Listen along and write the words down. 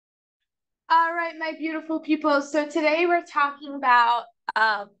All right, my beautiful people. So today we're talking about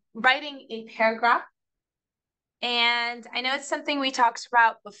writing a paragraph. And I know it's something we talked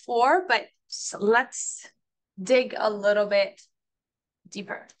about before, but let's dig a little bit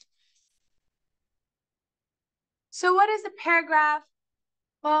deeper. So what is a paragraph?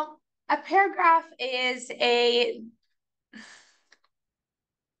 Well, a paragraph is it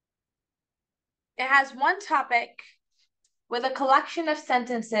has one topic with a collection of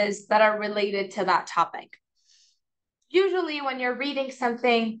sentences that are related to that topic. Usually when you're reading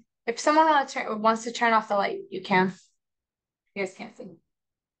something, if someone wants to turn off the light, you can. You guys can't see.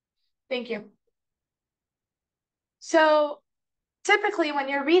 Thank you. So typically when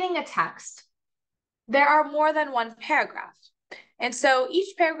you're reading a text, there are more than one paragraph. And so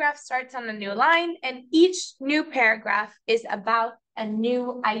each paragraph starts on a new line, and each new paragraph is about a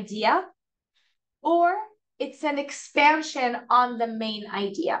new idea, or it's an expansion on the main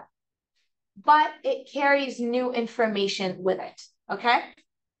idea, but it carries new information with it, okay?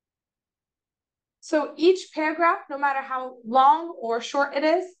 So each paragraph, no matter how long or short it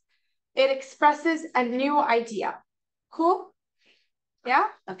is, it expresses a new idea. Cool? Yeah?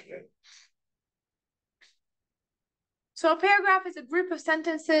 Okay. So a paragraph is a group of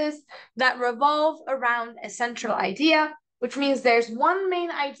sentences that revolve around a central idea, which means there's one main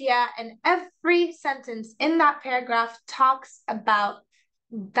idea and every sentence in that paragraph talks about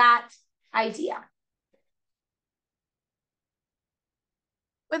that idea.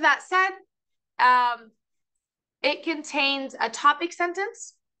 With that said, it contains a topic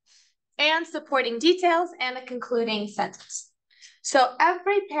sentence and supporting details and a concluding sentence. So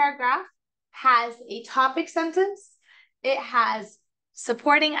every paragraph has a topic sentence, it has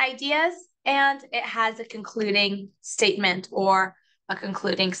supporting ideas, and it has a concluding statement or a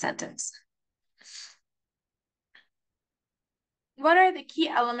concluding sentence. What are the key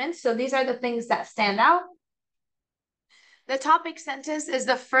elements? So these are the things that stand out. The topic sentence is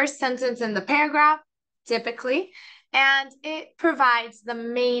the first sentence in the paragraph, typically, and it provides the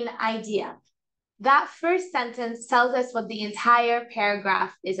main idea. That first sentence tells us what the entire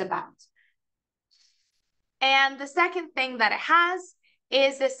paragraph is about. And the second thing that it has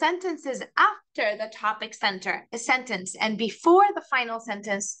is the sentences after the topic sentence and before the final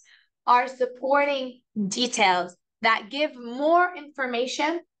sentence are supporting details that give more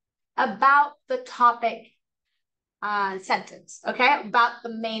information about the topic sentence, okay, about the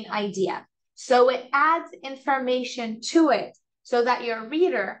main idea. So it adds information to it so that your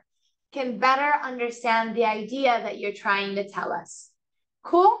reader can better understand the idea that you're trying to tell us.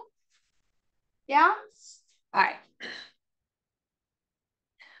 Cool? Yeah? All right.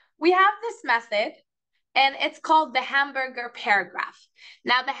 We have this method, and it's called the hamburger paragraph.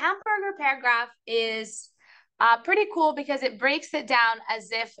 Now, the hamburger paragraph is pretty cool because it breaks it down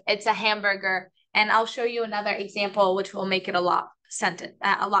as if it's a hamburger, and I'll show you another example which will make it a lot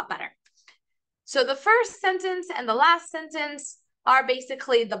better. So the first sentence and the last sentence are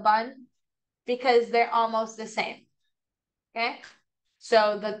basically the bun because they're almost the same, okay?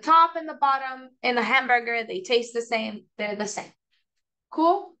 So the top and the bottom in a hamburger, they taste the same, they're the same.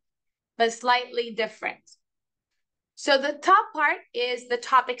 Cool? But slightly different. So the top part is the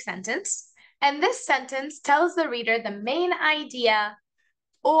topic sentence, and this sentence tells the reader the main idea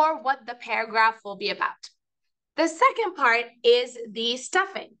or what the paragraph will be about. The second part is the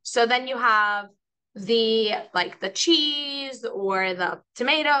stuffing. So then you have the cheese or the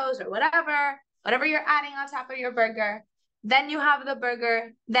tomatoes or whatever you're adding on top of your burger. Then you have the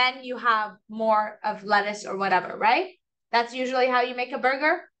burger, then you have more of lettuce or whatever, right? That's usually how you make a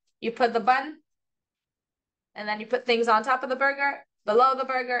burger. You put the bun, and then you put things on top of the burger, below the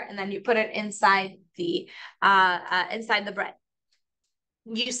burger, and then you put it inside the bread.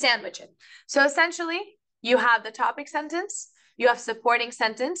 You sandwich it. So essentially, you have the topic sentence, you have supporting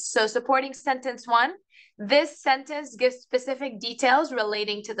sentence. So supporting sentence 1, this sentence gives specific details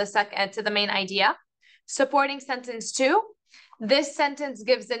relating to the main idea. Supporting sentence 2, this sentence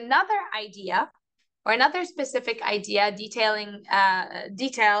gives another idea or another specific idea detailing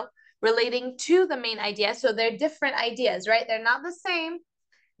detail relating to the main idea. So they're different ideas, right? They're not the same.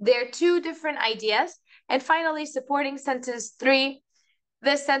 They're two different ideas. And finally, supporting sentence 3,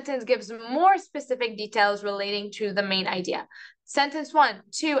 this sentence gives more specific details relating to the main idea. Sentence 1,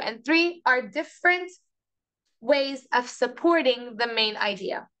 2, and 3 are different ways of supporting the main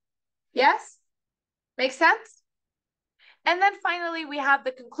idea. Yes? Make sense? And then finally, we have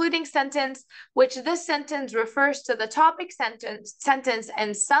the concluding sentence, which this sentence refers to the topic sentence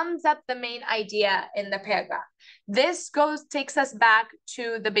and sums up the main idea in the paragraph. This takes us back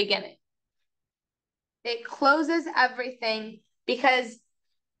to the beginning. It closes everything because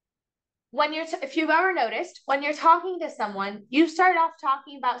when you're, if you've ever noticed, when you're talking to someone, you start off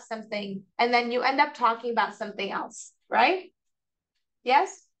talking about something and then you end up talking about something else, right?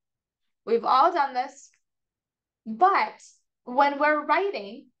 Yes? We've all done this. But when we're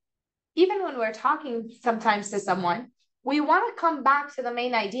writing, even when we're talking sometimes to someone, we want to come back to the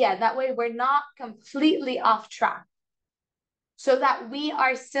main idea. That way we're not completely off track, so that we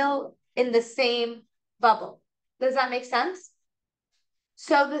are still in the same bubble. Does that make sense?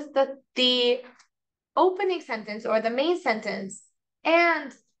 So the opening sentence or the main sentence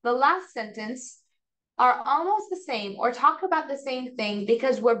and the last sentence are almost the same or talk about the same thing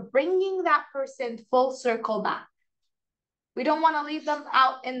because we're bringing that person full circle back. We don't want to leave them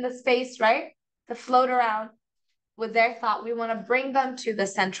out in the space, right? To float around with their thought. We want to bring them to the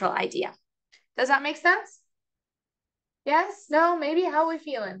central idea. Does that make sense? Yes? No? Maybe? How are we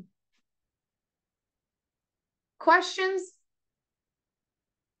feeling? Questions?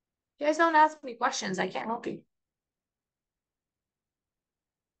 You guys don't ask me questions. I can't help you.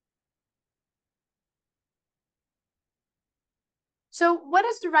 So what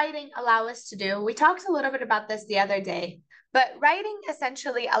does writing allow us to do? We talked a little bit about this the other day, but writing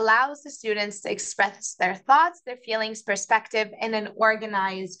essentially allows the students to express their thoughts, their feelings, perspective in an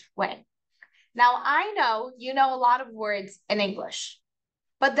organized way. Now, I know you know a lot of words in English,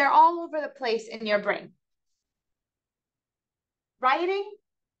 but they're all over the place in your brain. Writing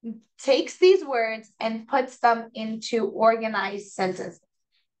takes these words and puts them into organized sentences,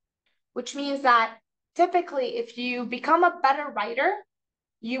 which means that typically if you become a better writer,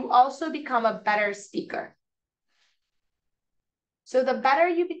 you also become a better speaker. So the better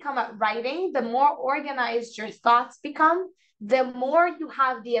you become at writing, the more organized your thoughts become, the more you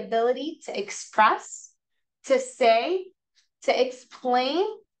have the ability to express, to say, to explain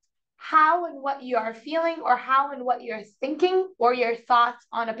how and what you are feeling or how and what you're thinking or your thoughts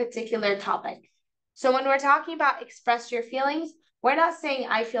on a particular topic. So when we're talking about express your feelings, we're not saying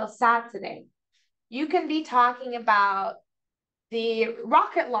I feel sad today. You can be talking about the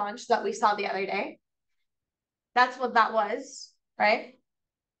rocket launch that we saw the other day. That's what that was, right?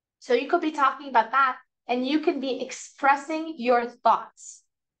 So you could be talking about that and you can be expressing your thoughts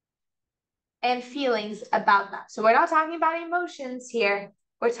and feelings about that. So we're not talking about emotions here.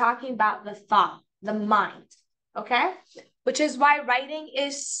 We're talking about the thought, the mind, okay? Which is why writing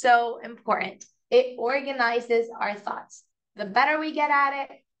is so important. It organizes our thoughts. The better we get at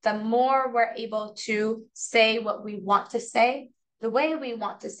it, the more we're able to say what we want to say, the way we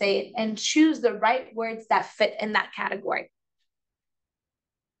want to say it, and choose the right words that fit in that category.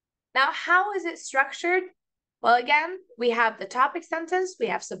 Now, how is it structured? Well, again, we have the topic sentence, we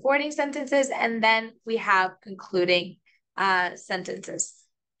have supporting sentences, and then we have concluding sentences.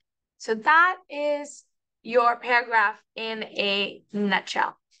 So that is your paragraph in a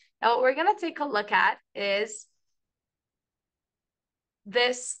nutshell. Now, what we're going to take a look at is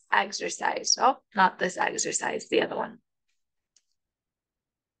this exercise. Oh, not this exercise, the other one.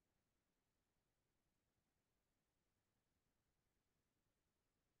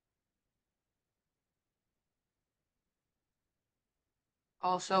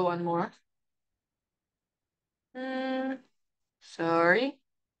 Also one more. Sorry.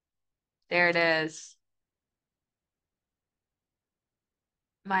 There it is.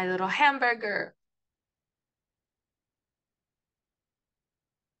 My little hamburger.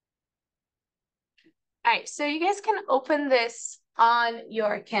 All right, so you guys can open this on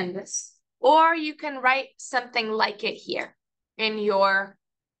your Canvas, or you can write something like it here in your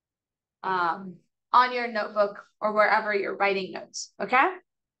on your notebook or wherever you're writing notes, okay?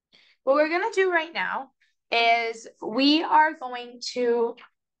 What we're gonna do right now is we are going to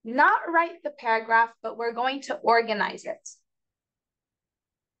not write the paragraph, but we're going to organize it.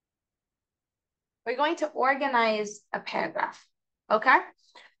 We're going to organize a paragraph, okay?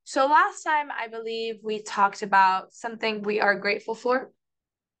 So last time, I believe we talked about something we are grateful for.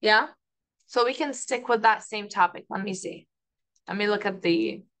 Yeah? So we can stick with that same topic. Let me see. Let me look at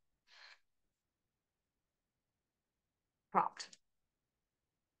the prompt.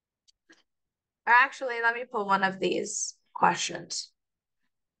 Or actually, let me pull one of these questions.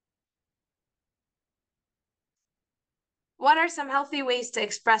 What are some healthy ways to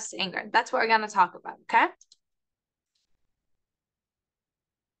express anger? That's what we're going to talk about, okay?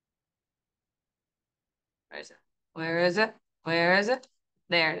 Where is it? Where is it? Where is it?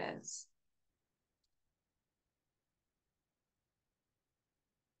 There it is.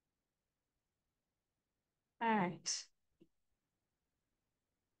 All right.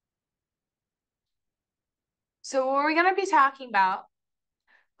 So what we're going to be talking about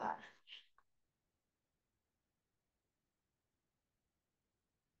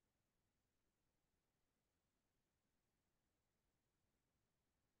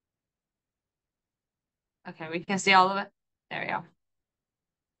Okay, we can see all of it. There we go.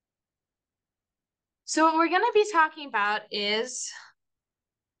 So what we're going to be talking about is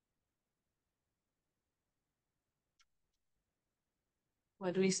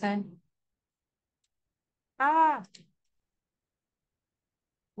what do we say?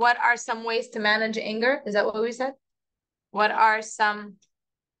 What are some ways to manage anger? Is that what we said? What are some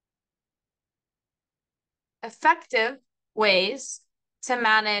effective ways to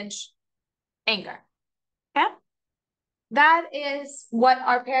manage anger? Okay. That is what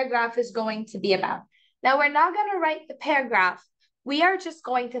our paragraph is going to be about. Now, we're not going to write the paragraph. We are just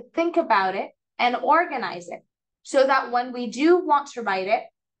going to think about it and organize it so that when we do want to write it,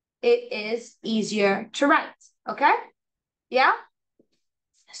 it is easier to write. Okay? Yeah?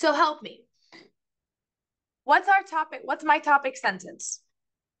 So help me. What's our topic? What's my topic sentence?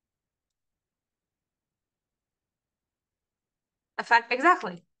 Effect,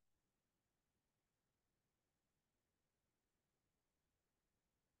 exactly.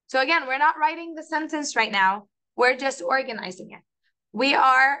 So again, we're not writing the sentence right now. We're just organizing it. We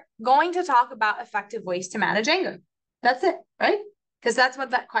are going to talk about effective ways to manage anger. That's it, right? Because that's what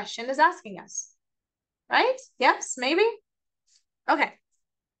that question is asking us, right? Yes, maybe? Okay.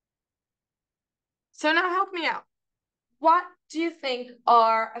 So now help me out. What do you think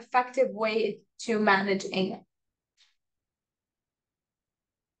are effective ways to manage anger?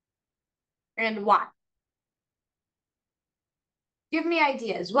 And why? Give me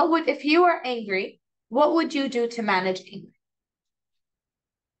ideas. What would, if you were angry, what would you do to manage anger?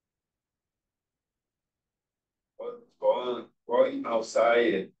 Going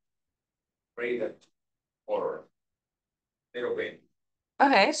outside and breathe or little bit.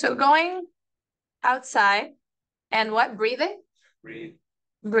 Okay, so going outside and what? Breathing? Breathe.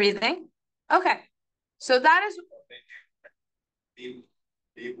 Breathing. Okay. So that is Deep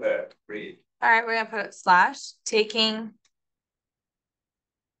breathe. all right, we're gonna put it slash taking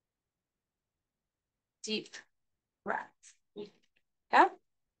deep breath. Okay.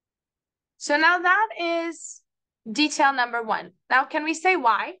 So now that is detail number 1. Now, can we say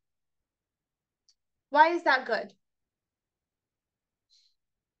why? Why is that good?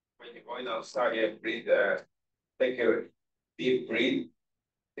 When you're going outside and breathe, take a deep breath.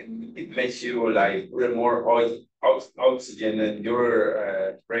 It makes you like put more oxygen in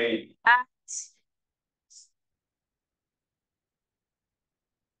your brain.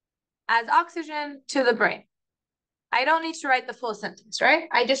 As oxygen to the brain. I don't need to write the full sentence, right?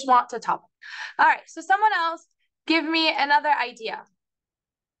 I just want to top it. All right, so someone else give me another idea.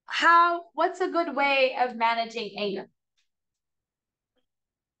 What's a good way of managing anger?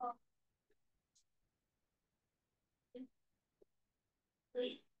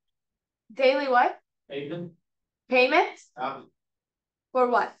 Daily what? Payment. Payment? For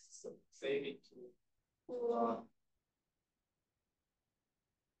what? Saving.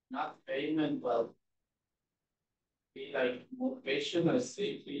 Not payment, but be like motivation or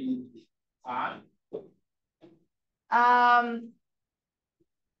saving time.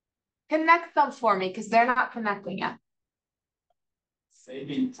 Connect them for me because they're not connecting yet.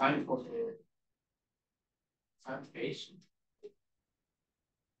 Saving time for the time patient.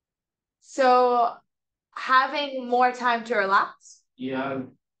 So having more time to relax? Yeah.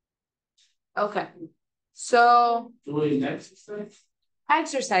 Okay. So Doing exercise.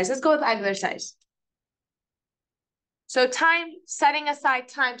 Exercise. Let's go with exercise. So setting aside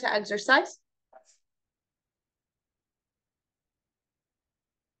time to exercise.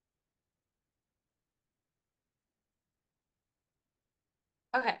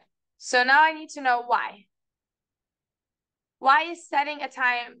 Okay. So now I need to know why. Why is setting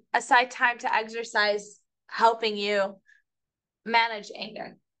aside time to exercise helping you manage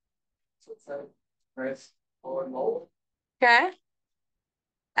anger? Press or no. Okay.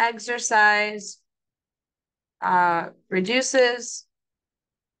 Exercise reduces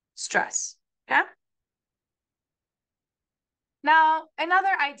stress. Okay. Now,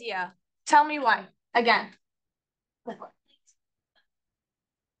 another idea. Tell me why. Again.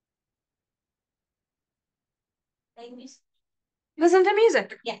 Listen to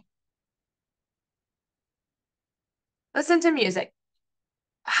music. Yeah. Listen to music.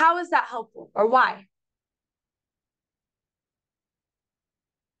 How is that helpful or why?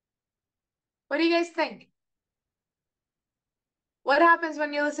 What do you guys think? What happens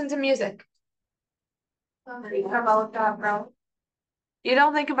when you listen to music? You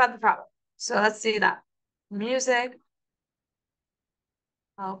don't think about the problem. So let's see that. Music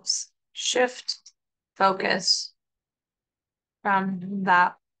helps shift focus from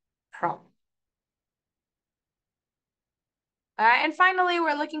that problem. All right, and finally,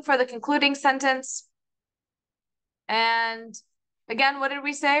 we're looking for the concluding sentence. And again, what did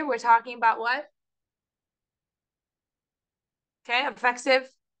we say? We're talking about what? Okay, effective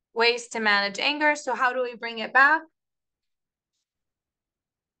ways to manage anger. So how do we bring it back?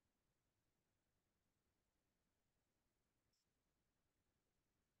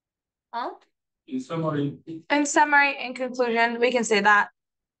 Huh? In summary. In summary, in conclusion, we can say that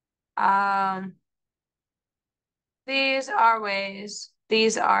these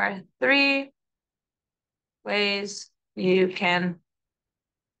are 3 ways you can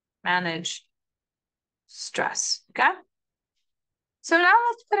manage stress, okay? So now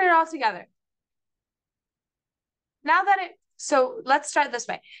let's put it all together. So let's start this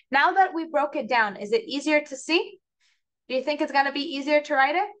way. Now that we broke it down, is it easier to see? Do you think it's gonna be easier to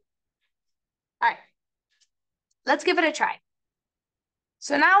write it? All right, let's give it a try.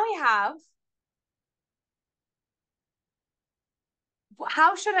 So now we have,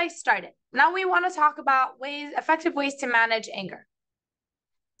 how should I start it? Now we want to talk about effective ways to manage anger.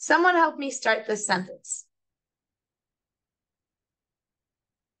 Someone help me start this sentence.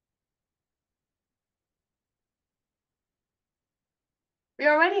 We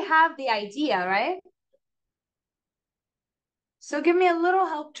already have the idea, right? So give me a little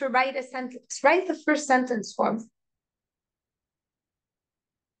help to write a sentence. Write the first sentence for me.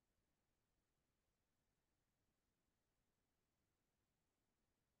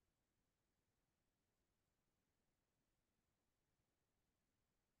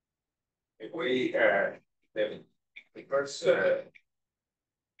 The first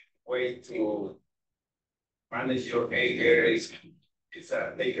way to manage your anger is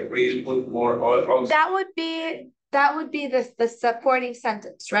take a breath, put more oil. That would be the supporting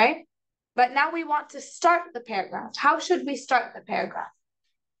sentence, right? But now we want to start the paragraph. How should we start the paragraph?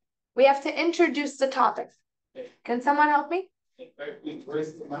 We have to introduce the topic. Can someone help me? Effective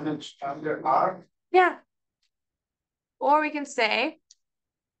ways to manage anger are? Yeah. Or we can say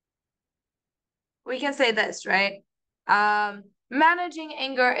this, right? Managing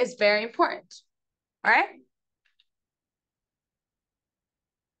anger is very important, all right?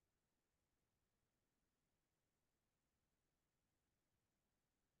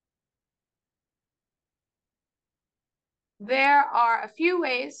 There are a few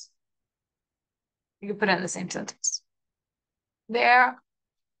ways. You can put it in the same sentence. There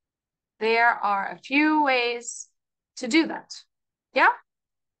are a few ways to do that. Yeah?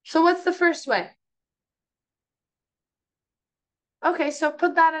 So what's the first way? Okay, so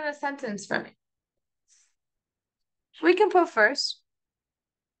put that in a sentence for me. We can put first.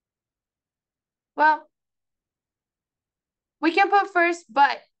 Well, we can put first,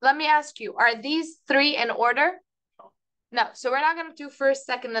 but let me ask you, are these 3 in order? No, so we're not going to do first,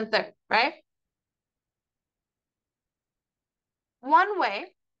 second, and third, right? One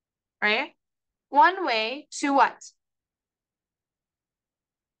way, right? One way to what?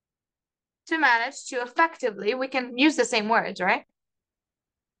 To manage, to effectively, we can use the same words, right?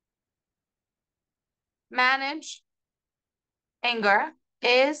 Manage anger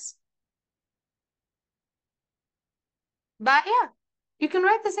is you can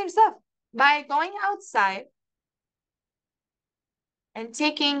write the same stuff. By going outside and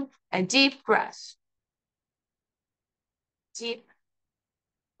taking a deep breath. Deep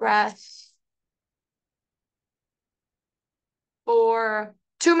breath for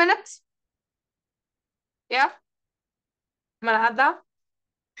 2 minutes. Yeah? I'm gonna add that.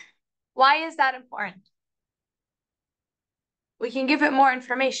 Why is that important? We can give it more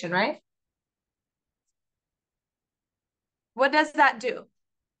information, right? What does that do?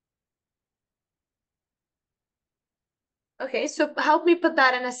 Okay, so help me put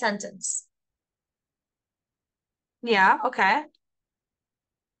that in a sentence. Yeah, okay.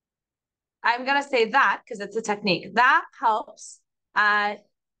 I'm gonna say that because it's a technique. That helps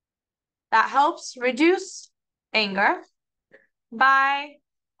reduce anger by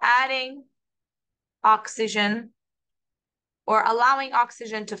adding oxygen or allowing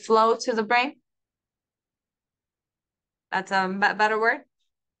oxygen to flow to the brain. That's a better word.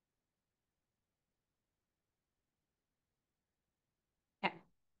 Okay.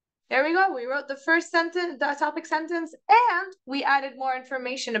 There we go. We wrote the first sentence, the topic sentence, and we added more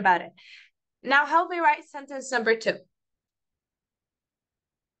information about it. Now help me write sentence number 2.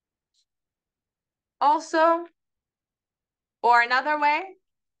 Also, or another way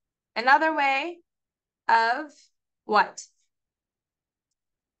of what?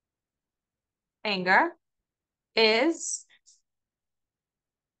 Anger is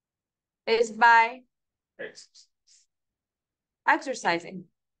by exercising.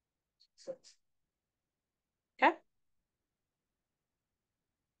 Okay.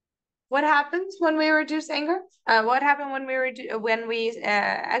 What happens when we reduce anger? What happened when we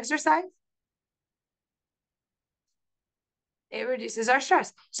exercise? It reduces our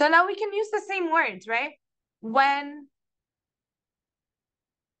stress. So now we can use the same words, right? When,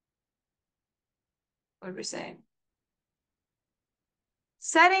 what are we saying?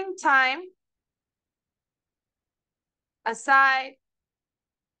 Setting time aside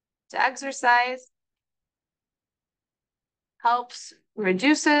to exercise helps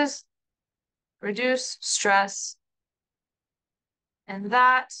reduce stress, and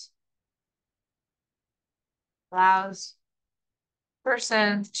that allows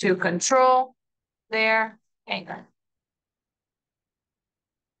person to control their anger.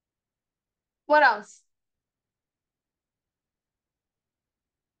 What else?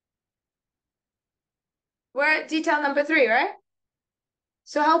 We're at detail number 3, right?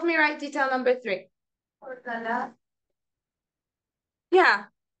 So help me write detail number 3. Yeah.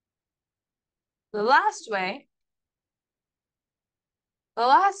 The last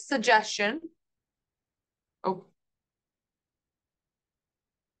suggestion. Oh.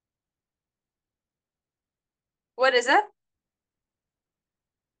 What is it?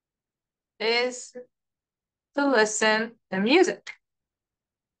 Is to listen to music.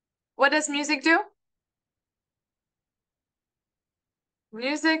 What does music do?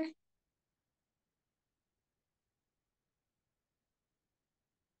 Music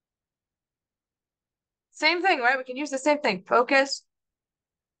same thing, right? We can use the same thing. Focus.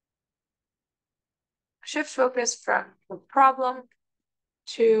 Shift focus from the problem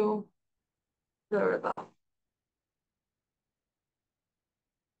to the rhythm.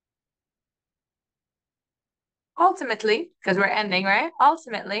 Ultimately, because we're ending, right?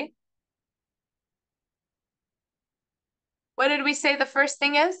 Ultimately, what did we say the first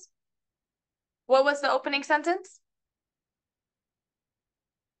thing is? What was the opening sentence?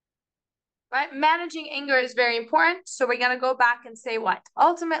 Right? Managing anger is very important. So we're going to go back and say what?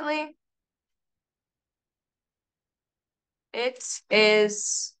 Ultimately, it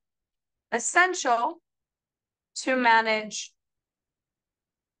is essential to manage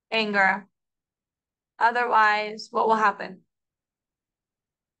anger. Otherwise, what will happen?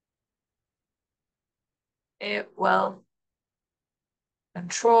 It will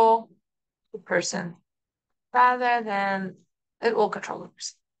control the person rather than it will control the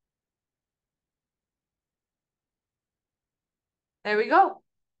person. There we go.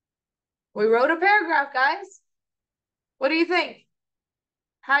 We wrote a paragraph, guys. What do you think?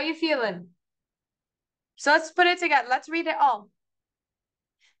 How you feeling? So let's put it together. Let's read it all.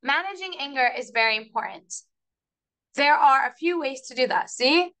 Managing anger is very important. There are a few ways to do that.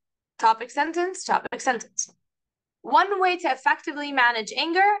 See? Topic sentence, topic sentence. One way to effectively manage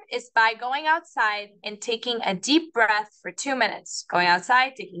anger is by going outside and taking a deep breath for 2 minutes. Going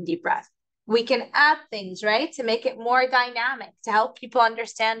outside, taking deep breath. We can add things, right, to make it more dynamic, to help people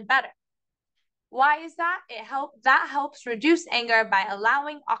understand better. Why is that? That helps reduce anger by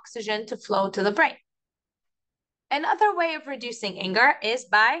allowing oxygen to flow to the brain. Another way of reducing anger is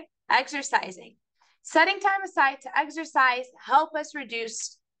by exercising. Setting time aside to exercise helps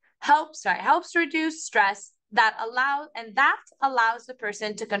reduce stress that allows the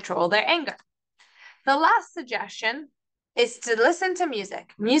person to control their anger. The last suggestion is to listen to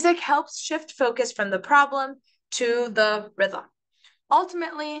music. Music helps shift focus from the problem to the rhythm.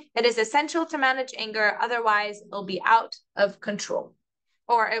 Ultimately, it is essential to manage anger, otherwise it'll be out of control,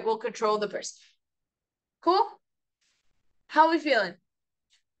 or it will control the person. Cool? How are we feeling?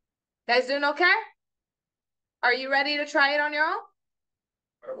 Guys doing okay? Are you ready to try it on your own?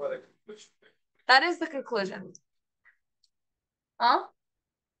 That is the conclusion. Huh?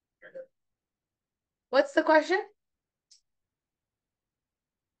 What's the question?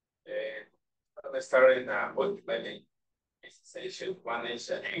 Starting ultimately sensation, manage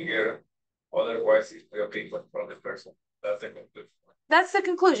anger, otherwise it will be from the person. That's the conclusion. That's the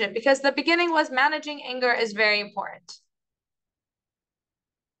conclusion, because the beginning was managing anger is very important.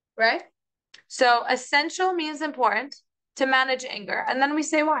 Right? So essential means important to manage anger. And then we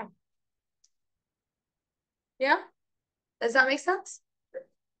say why. Yeah? Does that make sense?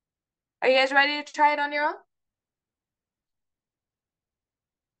 Are you guys ready to try it on your own?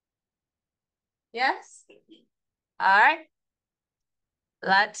 Yes? All right.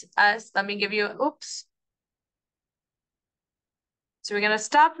 Let me give you, oops. So we're going to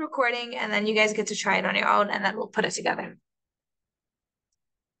stop recording and then you guys get to try it on your own and then we'll put it together.